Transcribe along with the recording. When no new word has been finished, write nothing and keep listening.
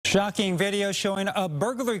Shocking video showing a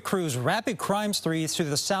burglary crew's rapid crime sprees through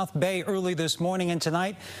the South Bay early this morning and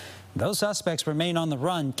tonight. Those suspects remain on the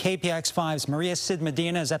run. KPIX 5's Maria Cid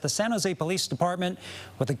Medina is at the San Jose Police Department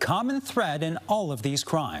with a common thread in all of these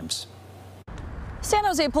crimes. San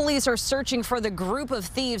Jose police are searching for the group of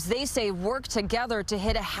thieves they say worked together to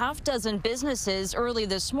hit a half-dozen businesses early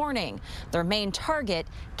this morning. Their main target,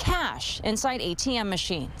 cash inside ATM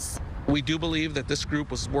machines. We do believe that this group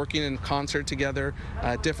was working in concert together,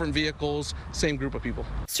 different vehicles, same group of people.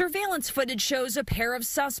 Surveillance footage shows a pair of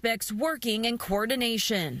suspects working in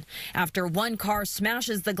coordination. After one car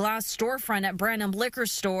smashes the glass storefront at Brazen liquor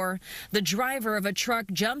store, the driver of a truck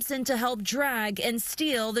jumps in to help drag and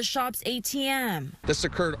steal the shop's ATM. This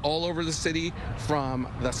occurred all over the city, from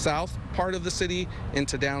the south part of the city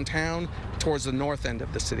into downtown towards the north end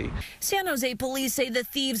of the city. San Jose police say the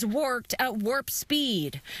thieves worked at warp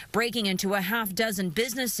speed, breaking into a half-dozen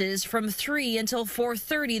businesses from 3 until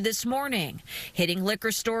 4:30 this morning, hitting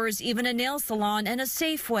liquor stores, even a nail salon and a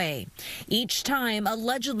Safeway, each time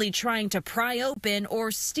allegedly trying to pry open or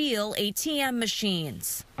steal ATM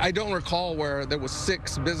machines. I don't recall where there was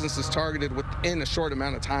 6 businesses targeted within a short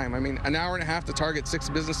amount of time. I mean, an hour and a half to target 6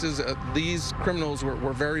 businesses. These criminals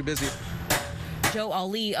were very busy. Joe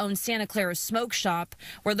Ali owns Santa Clara Smoke Shop,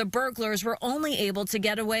 where the burglars were only able to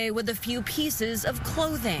get away with a few pieces of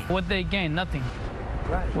clothing. What they gain? Nothing.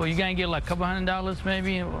 Right. Well, you're going to get like a couple $100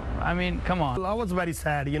 maybe. I mean, come on. I was very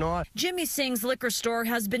sad, you know. Jimmy Singh's liquor store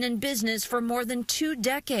has been in business for more than 2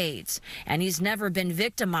 decades, and he's never been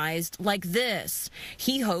victimized like this.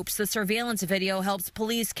 He hopes the surveillance video helps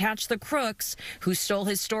police catch the crooks who stole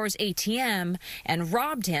his store's ATM and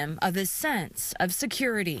robbed him of his sense of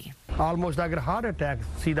security. Almost I got a heart attack,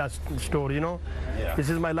 see that store, you know. Yeah. This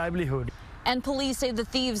is my livelihood. And police say the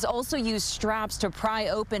thieves also used straps to pry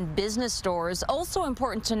open business stores. Also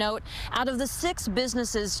important to note, out of the 6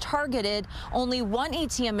 businesses targeted, only 1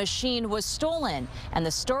 ATM machine was stolen. And the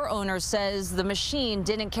store owner says the machine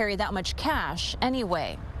didn't carry that much cash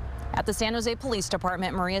anyway. At the San Jose Police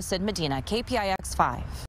Department, Maria Cid Medina, KPIX 5.